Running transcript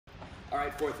All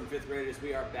right, 4th and 5th graders,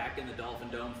 we are back in the Dolphin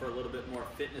Dome for a little bit more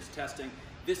fitness testing.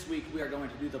 This week, we are going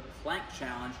to do the plank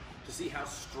challenge to see how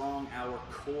strong our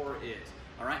core is,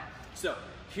 all right? So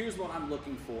here's what I'm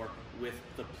looking for with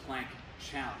the plank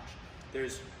challenge.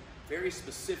 There's very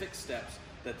specific steps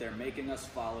that they're making us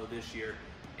follow this year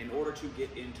in order to get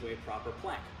into a proper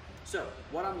plank. So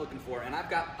what I'm looking for, and I've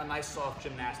got a nice soft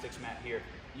gymnastics mat here.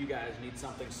 You guys need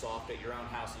something soft at your own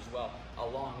house as well,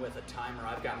 along with a timer.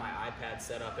 I've got my iPad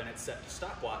set up and it's set to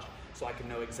stopwatch so I can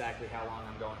know exactly how long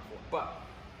I'm going for. But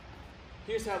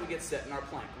here's how we get set in our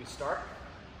plank. We start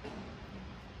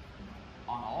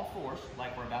on all fours,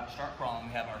 like we're about to start crawling.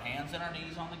 We have our hands and our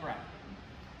knees on the ground.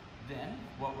 Then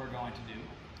what we're going to do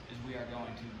is we are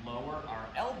going to lower our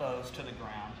elbows to the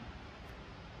ground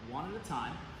one at a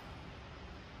time,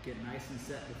 get nice and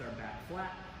set with our back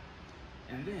flat,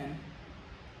 and then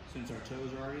since our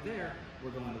toes are already there,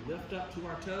 we're going to lift up to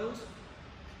our toes,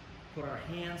 put our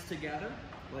hands together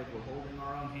like we're holding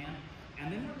our own hand,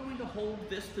 and then we're going to hold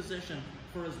this position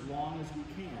for as long as we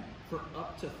can, for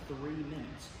up to 3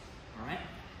 minutes, all right?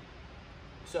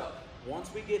 So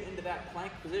once we get into that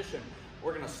plank position,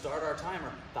 we're gonna start our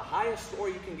timer. The highest score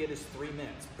you can get is 3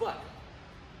 minutes, but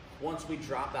once we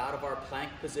drop out of our plank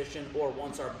position or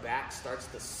once our back starts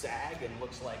to sag and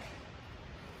looks like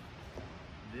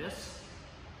this,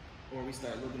 or we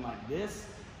start looking like this,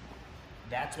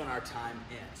 that's when our time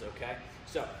ends, okay?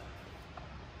 So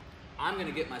I'm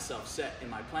gonna get myself set in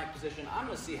my plank position. I'm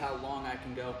gonna see how long I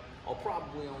can go. I'll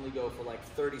probably only go for like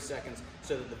 30 seconds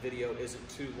so that the video isn't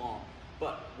too long.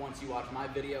 But once you watch my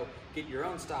video, get your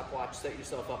own stopwatch, set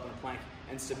yourself up in a plank,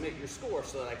 and submit your score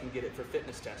so that I can get it for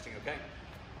fitness testing, okay?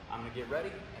 I'm gonna get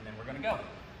ready, and then we're gonna go.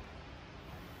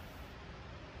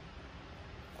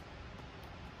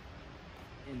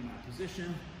 In my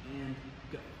position, and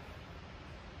go.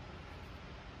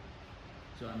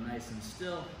 So I'm nice and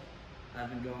still. I've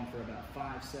been going for about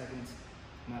 5 seconds.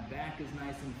 My back is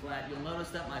nice and flat. You'll notice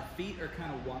that my feet are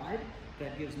kind of wide.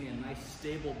 That gives me a nice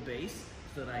stable base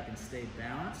so that I can stay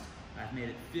balanced. I've made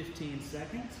it 15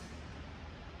 seconds.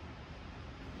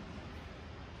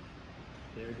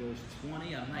 There goes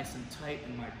 20. I'm nice and tight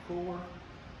in my core.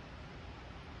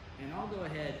 And I'll go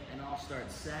ahead and I'll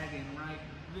start sagging right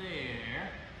there.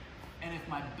 And if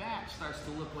my back starts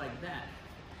to look like that,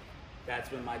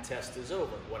 that's when my test is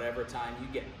over, whatever time you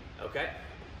get, okay?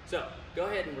 So go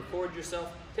ahead and record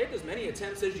yourself. Take as many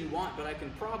attempts as you want, but I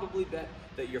can probably bet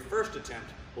that your first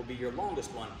attempt will be your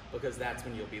longest one because that's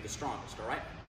when you'll be the strongest, all right?